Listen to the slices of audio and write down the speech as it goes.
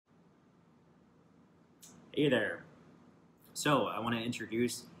Hey there. So, I want to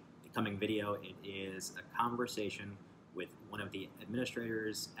introduce the coming video. It is a conversation with one of the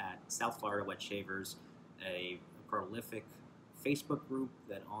administrators at South Florida Wet Shavers, a prolific Facebook group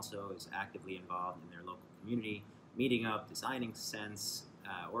that also is actively involved in their local community, meeting up, designing scents,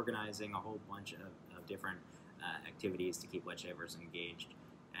 organizing a whole bunch of different activities to keep wet shavers engaged.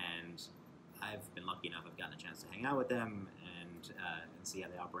 And I've been lucky enough, I've gotten a chance to hang out with them and see how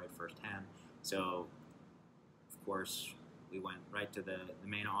they operate firsthand. So, of course, we went right to the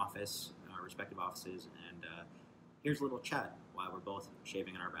main office, our respective offices, and here's a little chat while we're both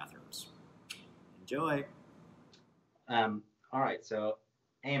shaving in our bathrooms. Enjoy. Um, all right, so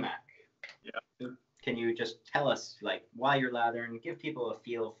AMAC, Yeah. can you just tell us like why you're lathering, give people a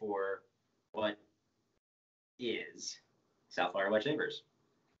feel for what is South Florida Wet Shavers?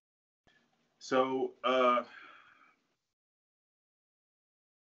 So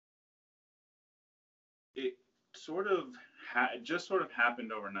it just sort of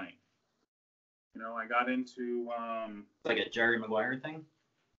happened overnight. I got into It's like a Jerry Maguire thing.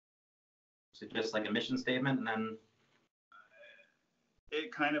 Is it just like a mission statement and then?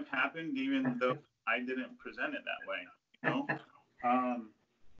 it kind of happened even though I didn't present it that way.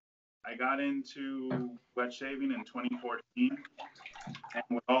 I got into wet shaving in 2014, and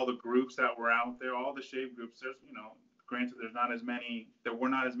with all the groups that were out there, all the shave groups, granted there were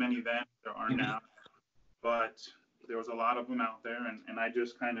not as many then as there are now, but there was a lot of them out there, and I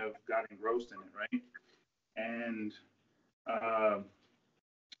just kind of got engrossed in it, right? And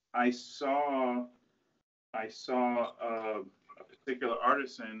I saw a particular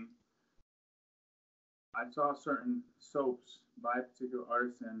artisan. I saw certain soaps by a particular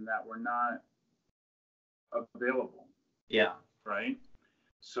artisan that were not available, Yeah. right?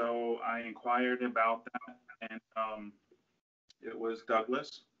 So I inquired about that, and it was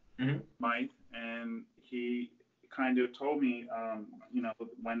Douglas Smythe, and he kind of told me,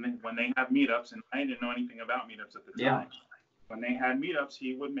 when they have meetups, and I didn't know anything about meetups at the time. Yeah. When they had meetups,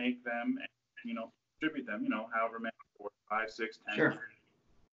 he would make them and distribute them, however many, 4, 5, 6, 10. Sure.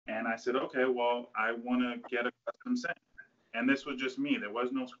 And I said, okay, well, I want to get a custom scent, and this was just me. There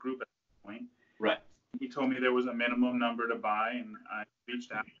was no group at that point. Right. He told me there was a minimum number to buy, and I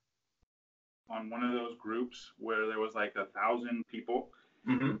reached out on one of those groups where there was like 1,000 people.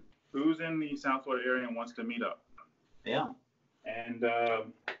 Mm-hmm. Who's in the South Florida area and wants to meet up? Yeah. And a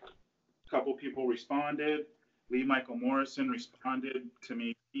couple people responded. Lee Michael Morrison responded to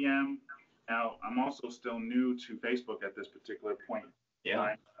me PM. Now, I'm also still new to Facebook at this particular point.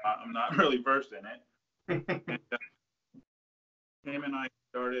 Yeah. I'm not really versed in it. And, him and I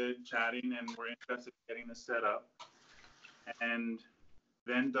started chatting and were interested in getting this set up. And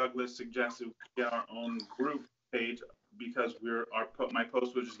then Douglas suggested we get our own group page because my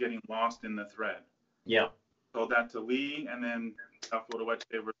post was just getting lost in the thread. Yeah. Told that to Lee, and then South Florida Wet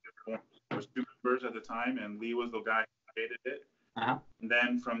Shavers. There was 2 members at the time, and Lee was the guy who created it. Uh-huh. And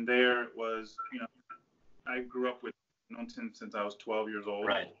then from there it was, I grew up with since I was 12 years old.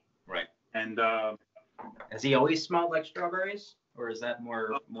 Right. Right. And has he always smelled like strawberries, or is that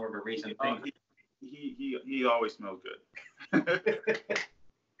more of a recent thing? He always smells good.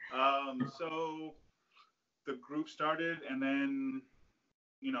 So the group started, and then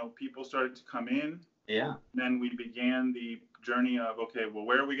people started to come in. Yeah. Then we began the journey of, okay, well,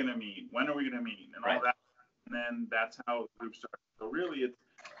 where are we going to meet? When are we going to meet? And all that. And then that's how the group started. So really,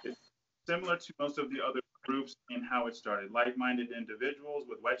 it's similar to most of the other groups in how it started. Like-minded individuals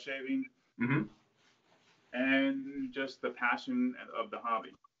with wet shaving, and just the passion of the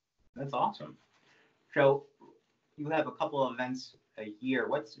hobby. That's awesome. So you have a couple of events a year.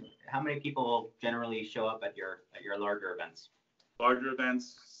 How many people generally show up at your larger events? Larger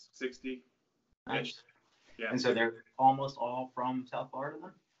events, 60. Nice. Yeah. And so they're almost all from South Florida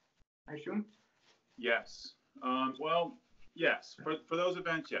then, I assume? Yes. Well, yes. For those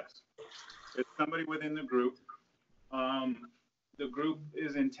events, yes. It's somebody within the group. The group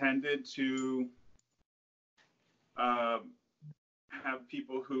is intended to have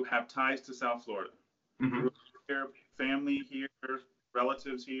people who have ties to South Florida. Mm-hmm. Here, family here,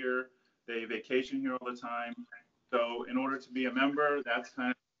 relatives here. They vacation here all the time. So in order to be a member, that's kind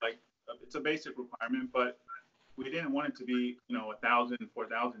of like, it's a basic requirement, but we didn't want it to be, 1,000,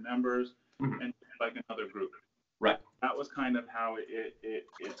 4,000 members and like another group. Right. That was kind of how it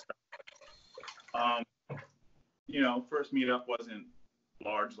started. First meetup wasn't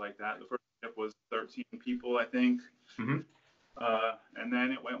large like that. The first meetup was 13 people, I think. Mm-hmm. And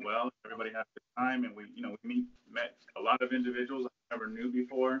then it went well. Everybody had a good time, and we met a lot of individuals I never knew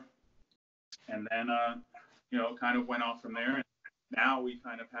before. And then, kind of went off from there. And now we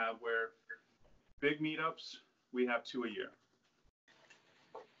kind of have where big meetups, we have 2 a year.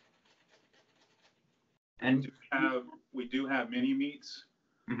 And We do have mini meets,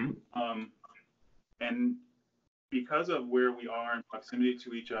 and because of where we are in proximity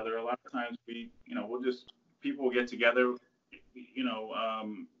to each other, a lot of times people will get together,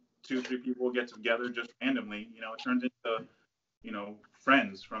 2, 3 people will get together just randomly. It turns into,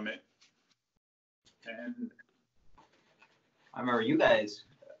 friends from it. And I remember you guys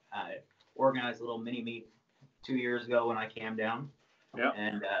organized a little mini meet 2 years ago when I came down. Yeah.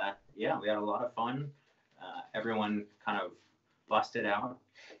 And we had a lot of fun. Everyone kind of busted out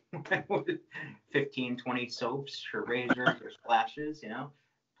with 15, 20 soaps or razors or splashes,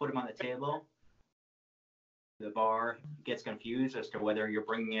 put them on the table. The bar gets confused as to whether you're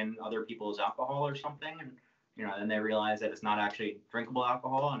bringing in other people's alcohol or something. And, then they realize that it's not actually drinkable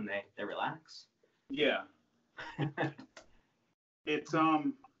alcohol and they relax. Yeah. It's,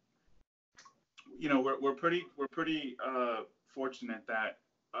 we're pretty fortunate that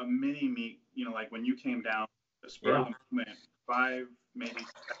a mini meet, like when you came down, the spur of the moment, 5, maybe 7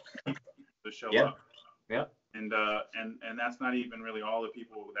 people to show up. Yeah. And that's not even really all the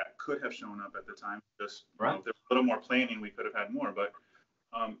people that could have shown up at the time. Just right. If there was a little more planning, we could have had more. But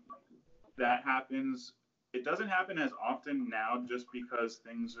that happens. It doesn't happen as often now, just because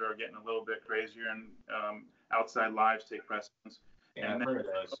things are getting a little bit crazier and outside lives take precedence. Yeah, I've heard of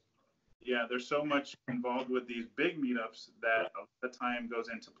those. Yeah, there's so much involved with these big meetups that a lot of time goes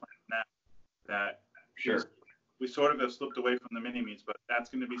into planning that. Sure. We sort of have slipped away from the mini meets, but that's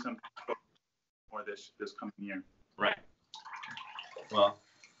going to be something more this coming year. Right. Well,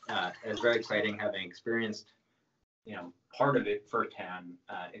 it's very exciting having experienced, part of it firsthand.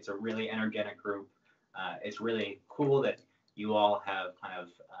 It's a really energetic group. It's really cool that you all have kind of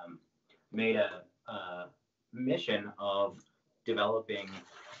made a mission of developing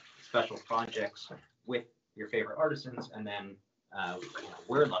special projects with your favorite artisans, and then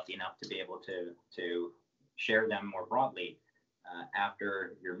we're lucky enough to be able to share them more broadly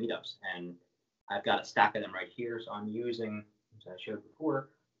after your meetups. And I've got a stack of them right here, so I'm using, as I showed before,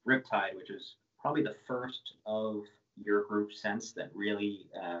 Riptide, which is probably the first of your group scents that really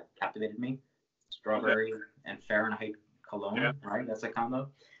captivated me. Strawberry and Fahrenheit cologne, right? That's a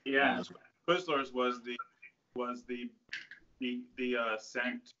combo. Yeah, Twizzlers was the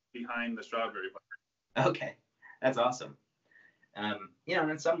scent behind the strawberry one. Okay, that's awesome. And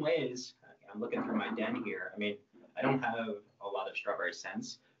in some ways, I'm looking through my den here. I mean, I don't have a lot of strawberry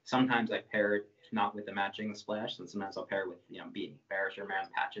scents. Sometimes I pair it, if not with the matching splash, and sometimes I'll pair it with, beet, Barrister Man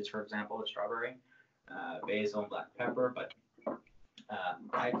patches, for example, with strawberry, basil, and black pepper. But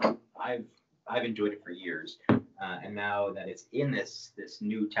I've enjoyed it for years, and now that it's in this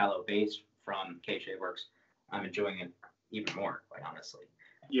new tallow base from K-Shade Works, I'm enjoying it even more, quite honestly.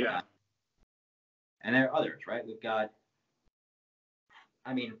 Yeah. And there are others, right? We've got,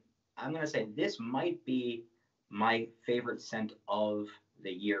 I'm going to say this might be my favorite scent of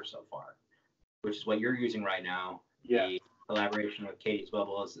the year so far, which is what you're using right now. Yeah. The collaboration with Katie's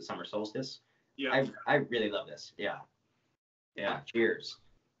Bubbles, the Summer Solstice. Yeah. I really love this. Yeah. Yeah. Cheers.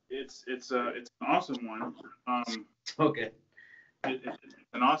 It's an awesome one. So good. It's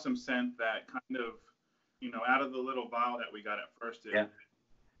an awesome scent that kind of, out of the little vial that we got at first,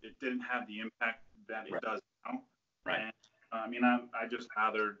 it didn't have the impact that it does now. Right. And, I just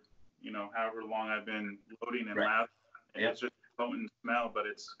lathered, however long I've been loading and lathering. It's just a potent smell, but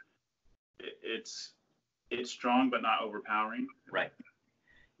it's strong but not overpowering. Right.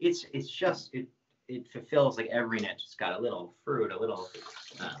 It's just it fulfills like every niche. It's got a little fruit, a little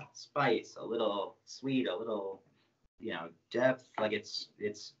spice, a little sweet, a little depth. Like it's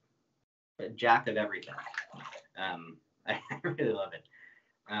a jack of everything. I really love it.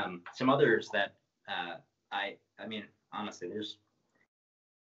 Some others that honestly,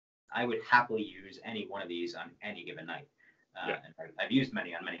 I would happily use any one of these on any given night. And I've used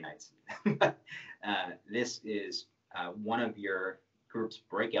many on many nights. This is one of your group's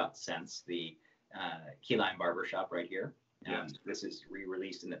breakout scents, the Key Lime Barbershop right here. This is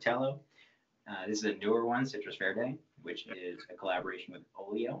re-released in the tallow. This is a newer one, Citrus Verde, which is a collaboration with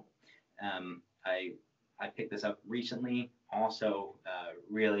Oleo. I picked this up recently. Also,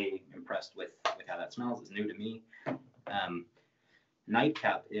 really impressed with how that smells. It's new to me.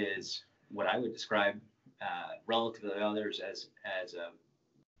 Nightcap is what I would describe relative to the others as a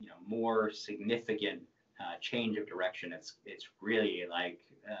more significant change of direction. It's really like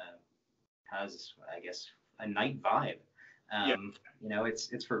has, I guess, a night vibe.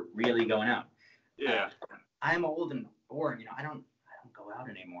 It's for really going out. I'm old and bored. I don't go out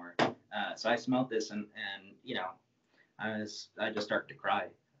anymore. So I smelled this and I just started to cry.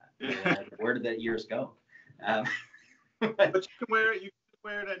 where did that years go? But you can wear it. You can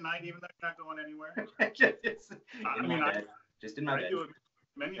wear it at night, even though you're not going anywhere. Just in my bed. Do it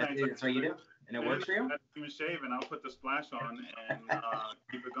many nights. That's what you do, and it works for you. I even shave, and I'll put the splash on and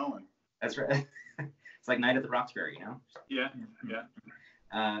keep it going. That's right. It's like Night at the Roxbury, you know. Yeah,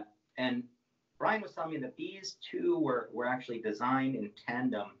 yeah. And Brian was telling me that these two were actually designed in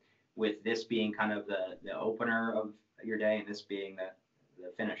tandem, with this being kind of the opener of your day, and this being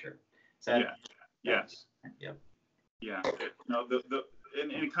the finisher. So yeah. Yes. Yep. Yeah. No,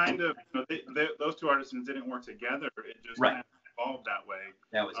 and kind of, those two artisans didn't work together. It just right. kind of evolved that way.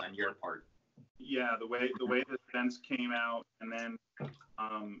 That was on your part. Yeah, the way the scents came out, and then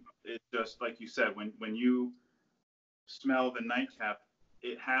it just, like you said, when you smell the nightcap,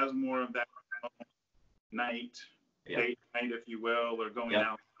 it has more of that night, date night, if you will, or going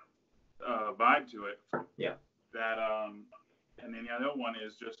out vibe to it. Yeah. That and then the other one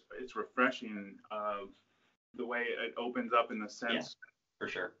is just, it's refreshing of the way it opens up in the sense. Yeah, for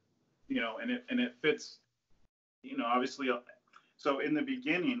sure. And it fits. Obviously. So in the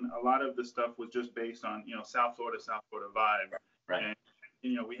beginning, a lot of the stuff was just based on South Florida vibe. Right.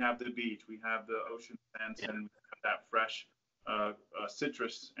 And we have the beach, we have the ocean scents, and that fresh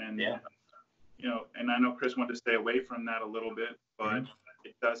citrus, and and I know Chris wanted to stay away from that a little bit, but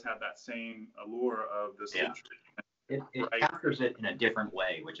it does have that same allure of the citrus. It captures it in a different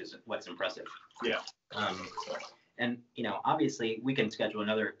way, which is what's impressive. Yeah. And obviously we can schedule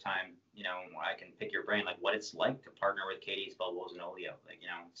another time. I can pick your brain, like what it's like to partner with Katie's Bubbles and Oleo.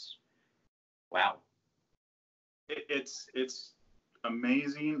 It's wow. It's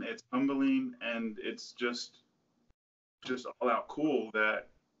amazing. It's humbling, and it's just all out cool that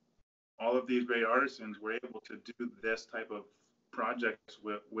all of these great artisans were able to do this type of projects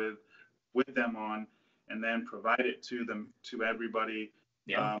with them on, and then provide it to everybody.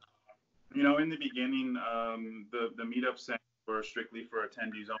 Yeah. In the beginning, the meetups were strictly for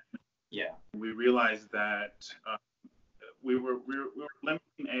attendees only. Yeah. We realized that we were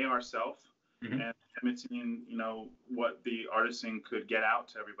limiting ourselves and limiting, what the artisan could get out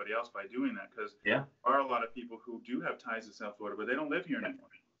to everybody else by doing that, because there are a lot of people who do have ties to South Florida, but they don't live here anymore.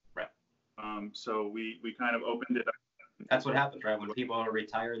 Right. So we kind of opened it up. That's what happens, right? When people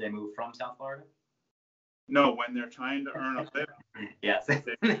retire, they move from South Florida? No, when they're trying to earn a living. Yes, they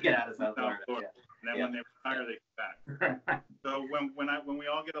get out of South Florida. And then when they retire, they come back. So when we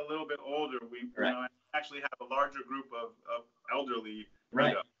all get a little bit older, we actually have a larger group of elderly.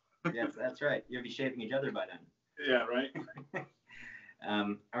 Right. Yes, that's right. You'll be shaping each other by then. Yeah, right.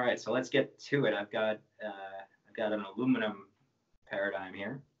 All right, so let's get to it. I've got an aluminum paradigm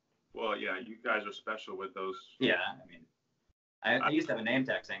here. Well, yeah, you guys are special with those. Yeah, I mean, I used to have a name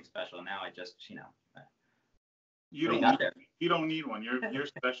tag saying special. Now I just, You don't need one. You're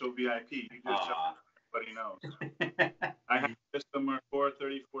special VIP. You just show everybody knows. I have just a Mercor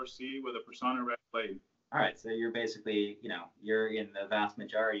 34C with a Persona red blade. All right, so you're basically, you're in the vast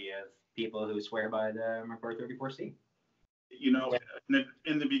majority of people who swear by the Mercor 34C.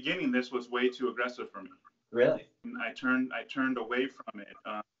 In the beginning, this was way too aggressive for me. Really? And I turned away from it,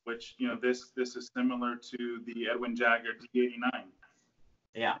 which this is similar to the Edwin Jagger D89.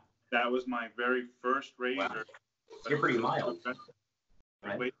 Yeah. That was my very first razor. Wow. You're pretty mild.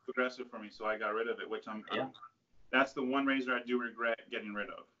 Right? Way too aggressive for me, so I got rid of it. Which that's the one razor I do regret getting rid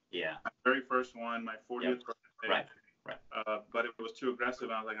of. Yeah. My very first one, my 40th birthday. Right. But it was too aggressive.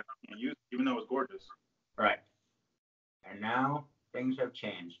 I was like, I can't use it, even though it was gorgeous. Right. And now things have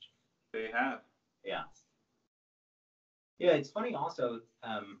changed. They have. Yeah. Yeah, it's funny also,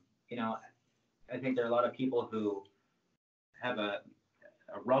 I think there are a lot of people who have a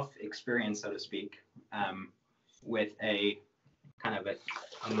rough experience, so to speak, with a kind of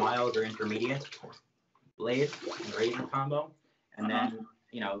a mild or intermediate blade and razor combo. And then,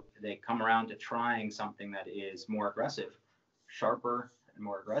 they come around to trying something that is more aggressive, sharper and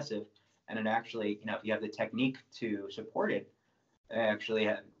more aggressive. And it actually, if you have the technique to support it, they actually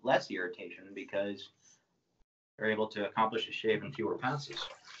have less irritation because they're able to accomplish a shave in fewer passes.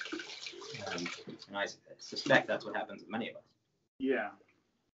 And I suspect that's what happens with many of us. Yeah.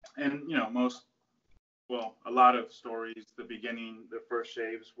 And, a lot of stories, the first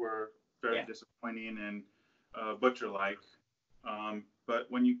shaves were very disappointing and butcher-like. But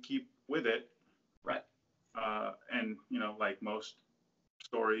when you keep with it, right. And, like most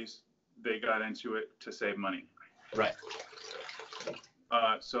stories, they got into it to save money. Right.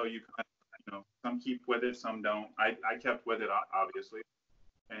 So you kind of, some keep with it, some don't. I kept with it, obviously.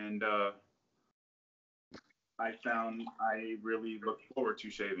 And I found I really looked forward to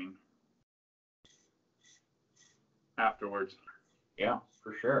shaving afterwards. Yeah,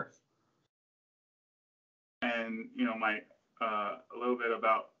 for sure. and my a little bit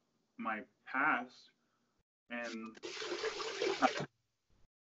about my past and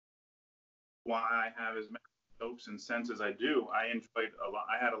why I have as many soaps and scents as I do. I enjoyed a lot.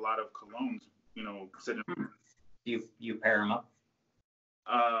 I had a lot of colognes, sitting. You pair them up?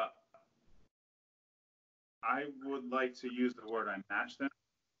 Uh, I would like to use the word I match them.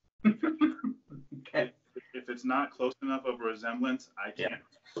 Okay. If it's not close enough of a resemblance, I can't.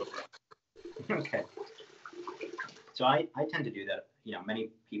 Okay. So I tend to do that.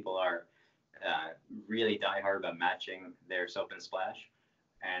 Many people are really diehard about matching their soap and splash,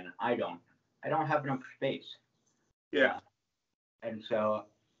 and I don't. I don't have enough space. Yeah. And so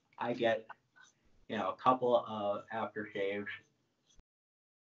I get, a couple of aftershaves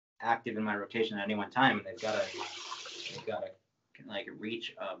active in my rotation at any one time, and they've got to like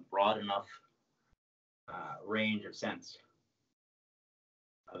reach a broad enough range of scents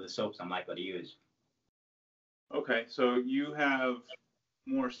of the soaps I'm likely to use. Okay, so you have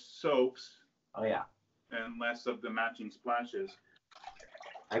more soaps. Oh yeah. And less of the matching splashes.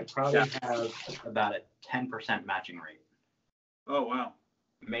 I probably have about a 10% matching rate. Oh wow.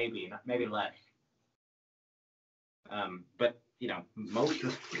 Maybe less. But most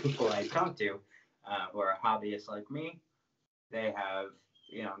of the people I talk to, who are hobbyists like me, they have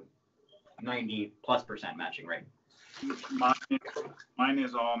 90+% matching rate. Mine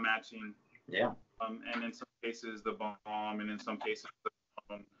is all matching. Yeah. And in some cases the balm, and in some cases the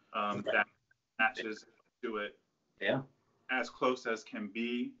cologne, that matches to it. Yeah. As close as can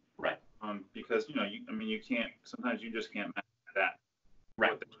be. Right. Because you can't. Sometimes you just can't match that.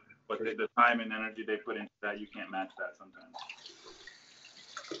 Right. But the time and energy they put into that, you can't match that sometimes.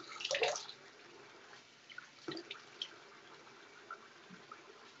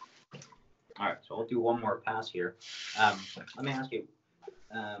 All right, so we'll do one more pass here. Let me ask you,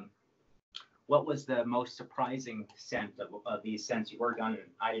 what was the most surprising scent of these scents you worked on? And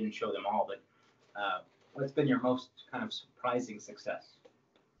I didn't show them all, but what's been your most kind of surprising success?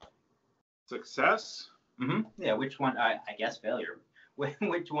 Success? Mm-hmm. Yeah, which one, I guess failure.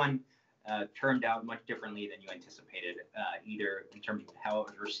 Which one turned out much differently than you anticipated, either in terms of how it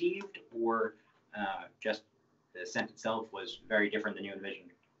was received or just the scent itself was very different than you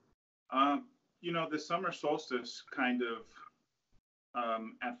envisioned? The summer solstice kind of,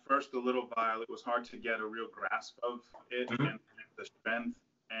 at first, the little vial, it was hard to get a real grasp of it, mm-hmm. and the strength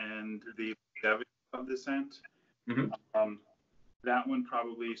and the longevity of the scent. Mm-hmm. That one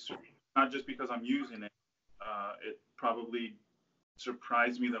probably, not just because I'm using it, it probably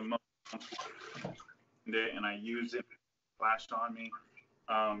surprised me the most. And I used it, it flashed on me.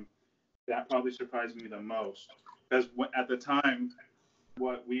 That probably surprised me the most. Because at the time,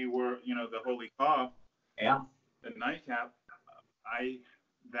 what we were, the holy cough, yeah, the nightcap,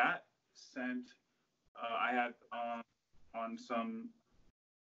 that scent, I had on some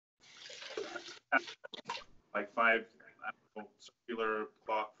like 5 circular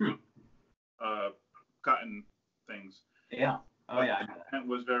cloth cotton things. Yeah. Oh yeah. The scent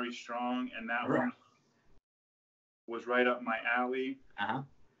was very strong, and that one was right up my alley. Uh-huh.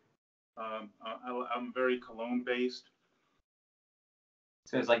 I'm very cologne based.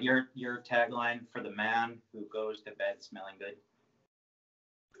 So it's like your tagline for the man who goes to bed smelling good.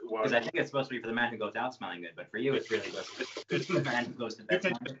 Because I think it's supposed to be for the man who goes out smelling good, but for you, it's really just the man who goes to bed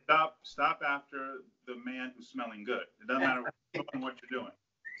smelling good. Stop after the man who's smelling good. It doesn't matter what you're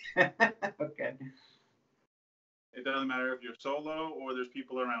doing. Okay. It doesn't matter if you're solo or there's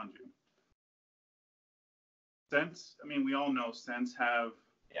people around you. Scents, we all know scents have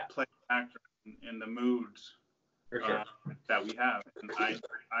play factor in the moods that we have. And I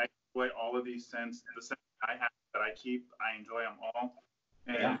enjoy all of these scents. The scents I have that I keep, I enjoy them all.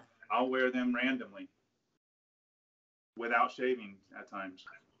 And I'll wear them randomly without shaving at times.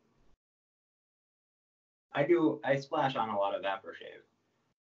 I splash on a lot of aftershave,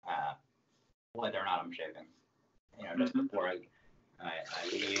 whether or not I'm shaving. Just mm-hmm. before I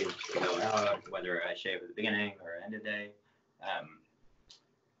leave to go out, whether I shave at the beginning or end of day.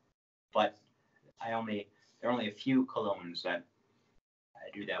 But there are only a few colognes that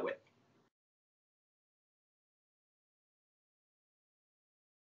I do that with.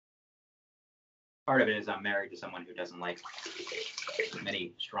 Part of it is I'm married to someone who doesn't like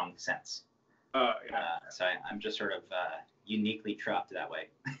many strong scents. So I'm just sort of uniquely trapped that way.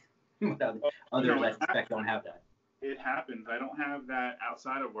 Others I suspect don't have that. It happens. I don't have that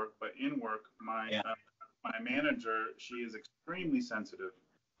outside of work, but in work, my manager, she is extremely sensitive.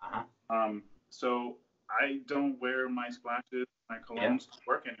 Uh-huh. So I don't wear my splashes, my colognes to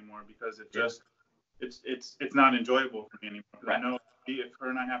work anymore because it just it's not enjoyable for me anymore. Right. I know if her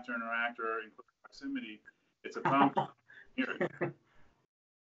and I have to interact or in close proximity, It's a problem. Here.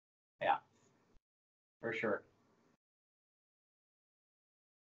 Yeah, for sure.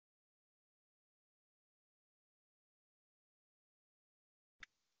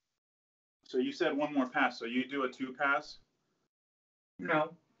 So you said one more pass. So you do a 2-pass?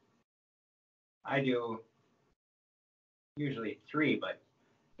 No, I do usually 3, but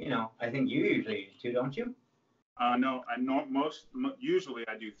I think you usually do 2, don't you? No, I know usually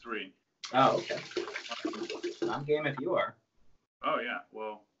I do 3. Oh, okay. I'm game if you are. Oh yeah,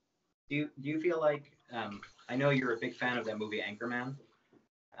 well. Do you feel like I know you're a big fan of that movie Anchorman?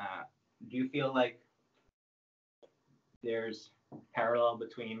 Do you feel like there's parallel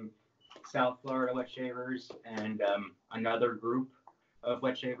between South Florida wet shavers and another group of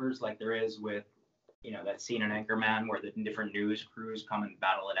wet shavers, like there is with that scene in Anchorman where the different news crews come and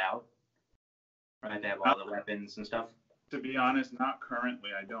battle it out? Right, they have all the weapons and stuff. To be honest, not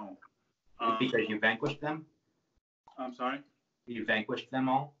currently. I don't. Because you vanquished them? I'm sorry? You vanquished them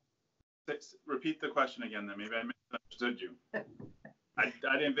all? Repeat the question again, then. Maybe I misunderstood you. I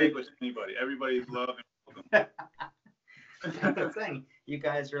didn't vanquish anybody. Everybody's love and welcome. That's the thing. You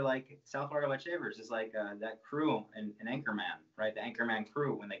guys are like South Florida wet shavers. Is like that crew in Anchorman, right? The Anchorman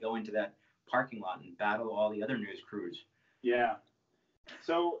crew when they go into that parking lot and battle all the other news crews. Yeah.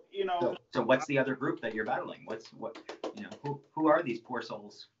 So So what's the other group that you're battling? Who are these poor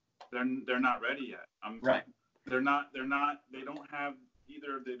souls? They're not ready yet. Right. They don't have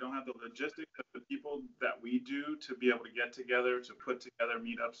the logistics of the people that we do to be able to get together, to put together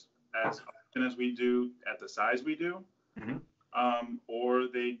meetups as often as we do at the size we do. Mm-hmm. Or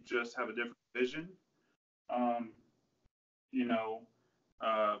they just have a different vision. I'm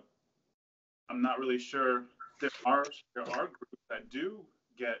not really sure. There are groups that do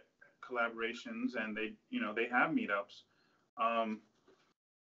get collaborations and they have meetups.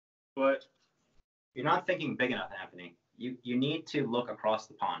 But you're not thinking big enough, Anthony. You need to look across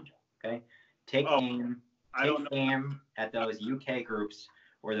the pond. Okay, take aim at those UK groups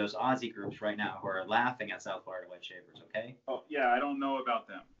or those Aussie groups right now who are laughing at South Florida wet shavers. Okay. Oh yeah, I don't know about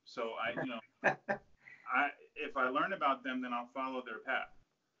them. So if I learn about them, then I'll follow their path.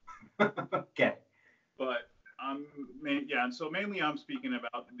 Okay. But so mainly I'm speaking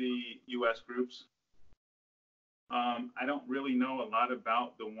about the U.S. groups. I don't really know a lot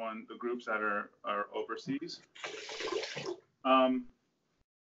about the groups that are overseas.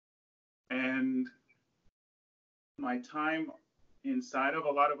 And my time inside of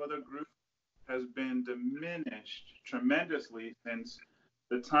a lot of other groups has been diminished tremendously since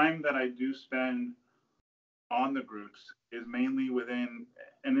the time that I do spend on the groups is mainly within,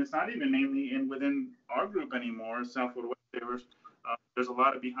 and it's not even mainly within our group anymore, South Florida Wet Shavers. There's a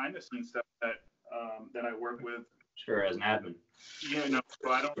lot of behind the scenes stuff that I work with. Sure, as an admin.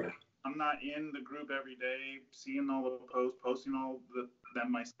 So I'm not in the group every day, seeing all the posts, posting all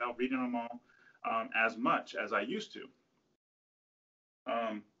them myself, reading them all as much as I used to.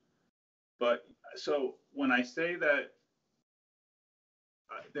 But so when I say that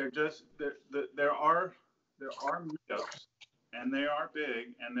there are meetups and they are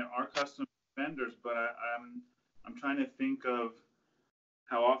big and there are custom vendors, but I'm trying to think of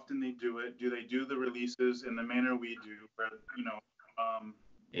how often they do it. Do they do the releases in the manner we do? Where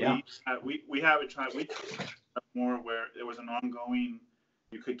we have it tried. We more where it was an ongoing.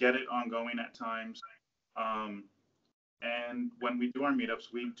 You could get it ongoing at times. And when we do our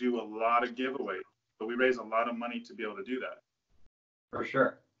meetups, we do a lot of giveaways. So we raise a lot of money to be able to do that. For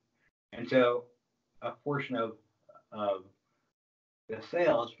sure. And so a portion of the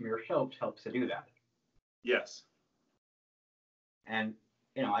sales from your soaps helps to do that. Yes. And,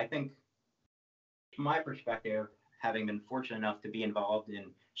 I think from my perspective, having been fortunate enough to be involved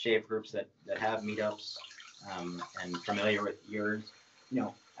in shave groups that have meetups and familiar with yours,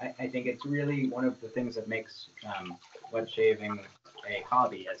 I think it's really one of the things that makes wet shaving a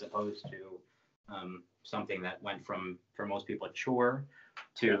hobby as opposed to something that went from, for most people, a chore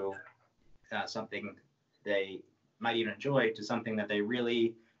to something they might even enjoy to something that they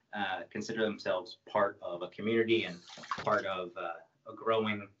really consider themselves part of a community and part of a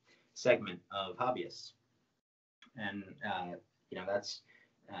growing segment of hobbyists. And, that's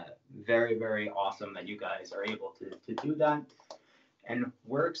very, very awesome that you guys are able to do that. And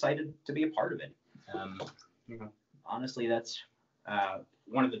we're excited to be a part of it. Honestly, that's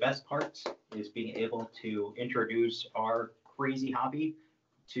one of the best parts is being able to introduce our crazy hobby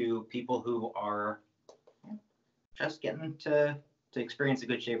to people who are just getting to experience a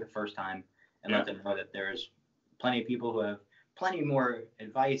good shave for the first time and let them know that there's plenty of people who have plenty more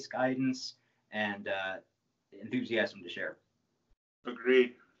advice, guidance, and enthusiasm to share.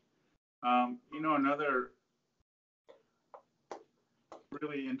 Agreed. Another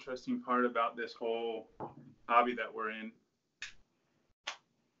really interesting part about this whole hobby that we're in,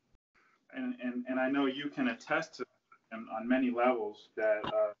 and I know you can attest to on many levels that,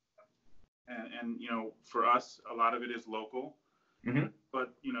 and you know, for us, a lot of it is local. Mm-hmm.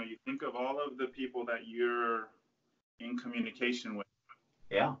 But you know, you think of all of the people that you're in communication with.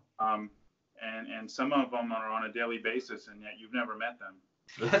 Yeah. And some of them are on a daily basis, and yet you've never met them.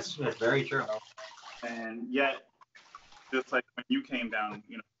 That's very true. And yet, just like when you came down,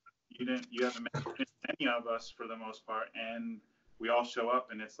 you know, you haven't met any of us for the most part, and we all show up,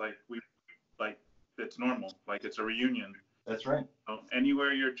 and it's like it's normal, like it's a reunion. That's right. So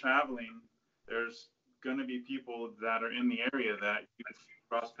anywhere you're traveling, there's gonna be people that are in the area that you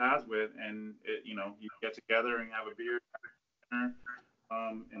cross paths with, and you know, you get together and have a beer, dinner.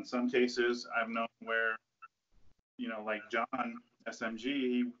 In some cases, I've known where, you know, like John SMG,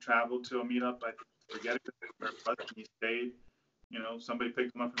 he traveled to a meetup. I forget where it was, and he stayed. You know, somebody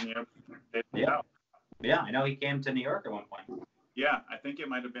picked him up from the airport. Yeah. Yeah, I know he came to New York at one point. Yeah, I think it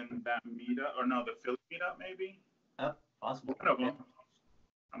might have been that meetup, or no, the Philly meetup, maybe. Possible. One of them. Yeah.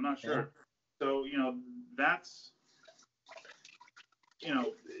 I'm not sure. Yeah. So, you know, that's, you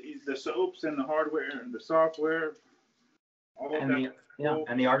know, the soaps and the hardware and the software, all of that.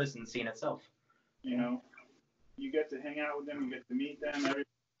 And the artisan scene itself. You know, you get to hang out with them, you get to meet them. Every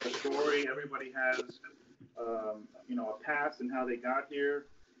story, everybody has, you know, a past and how they got here,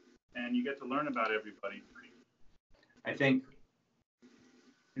 and you get to learn about everybody. I think,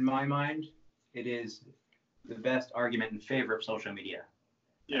 in my mind, it is the best argument in favor of social media.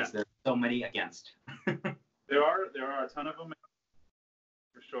 Yeah. There's so many against. There are a ton of them,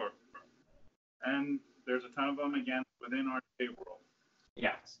 for sure. And there's a ton of them against within our state world.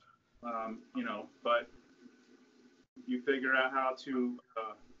 Yes. You know, but you figure out how to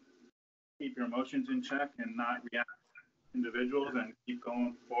keep your emotions in check and not react to individuals, and keep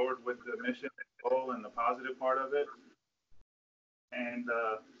going forward with the mission and goal and the positive part of it. And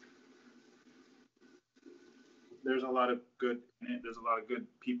there's a lot of good in it. There's a lot of good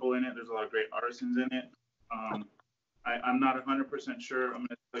people in it. There's a lot of great artisans in it. I'm not 100% sure. I'm going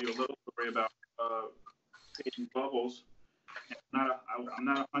to tell you a little story about Katie's Bubbles. I'm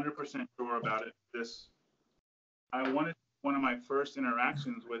not 100% sure about it. I wanted one of my first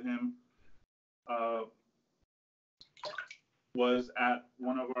interactions with him was at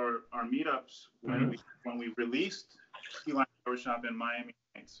one of our meetups when we released Key Lime Barbershop in Miami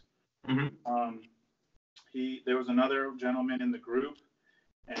Heights. Mm-hmm. There was another gentleman in the group,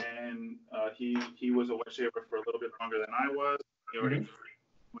 and he was a wet shaver for a little bit longer than I was. He already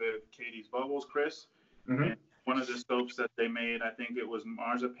with Katie's Bubbles, Chris. Mm-hmm. And one of the soaps that they made, I think it was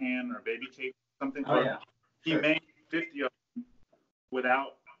marzipan or baby cake, something. Oh, yeah. He made 50 of them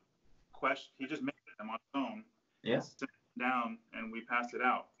without question. He just made them on his own. Yes. Sent them down, and we passed it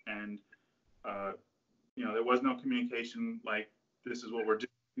out. And, you know, there was no communication like, this is what we're doing.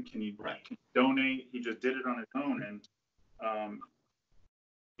 Can you donate? He just did it on his own. And,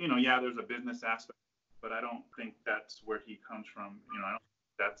 you know, yeah, there's a business aspect, but I don't think that's where he comes from. You know, I don't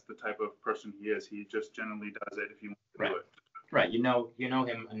think that's the type of person he is. He just generally does it if he wants to do it. Right. You know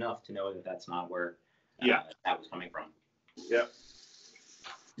him enough to know that that's not where that was coming from. Yep.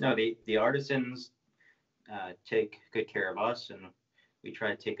 No, the artisans take good care of us, and we try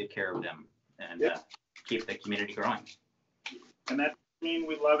to take good care of them, and keep the community growing. And that means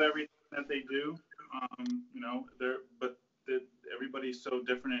we love everything that they do. You know, everybody's so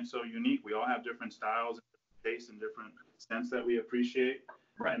different and so unique. We all have different styles and tastes and different scents that we appreciate.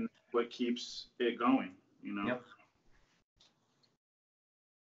 Right. And what keeps it going, you know? Yep.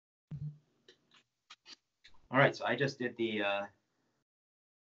 All right, so I just did the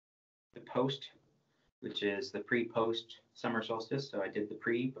post, which is the pre-post summer solstice. So I did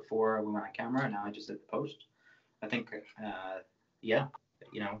the before we went on camera, and now I just did the post. I think, you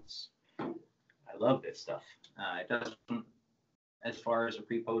know, I love this stuff. It doesn't, as far as a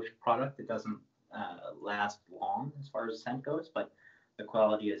pre-post product, it doesn't last long as far as the scent goes, but the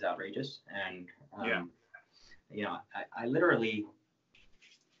quality is outrageous. And, you know, I literally,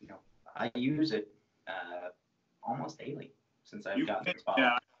 you know, I use it almost daily since I've gotten this bottle.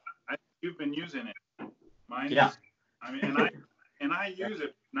 Yeah, you've been using it. Mine. Yeah. I mean, and I use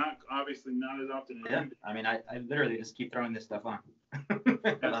it, not as often as you do. I mean, I literally just keep throwing this stuff on.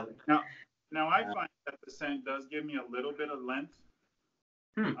 I love it. Now I find that the scent does give me a little bit of length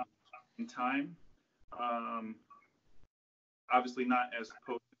in time. Obviously not as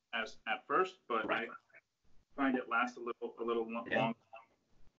potent as at first, but I find it lasts a little long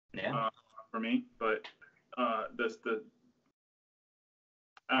for me. But I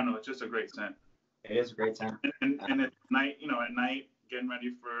don't know, it's just a great scent. It is a great scent. And at night, getting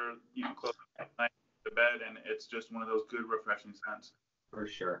ready for, close night to bed, and it's just one of those good, refreshing scents. For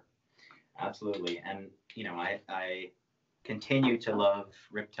sure. Absolutely. And, I continue to love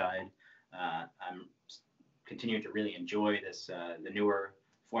Riptide. I'm continuing to really enjoy this, the newer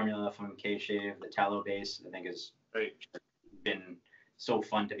formula from K-Shave, the tallow base, I think has been so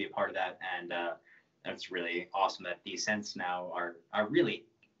fun to be a part of that. And that's really awesome that these scents now are really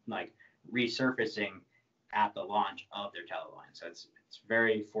like resurfacing at the launch of their tallow line. So it's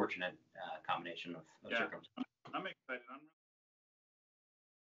very fortunate combination of circumstances. I'm excited.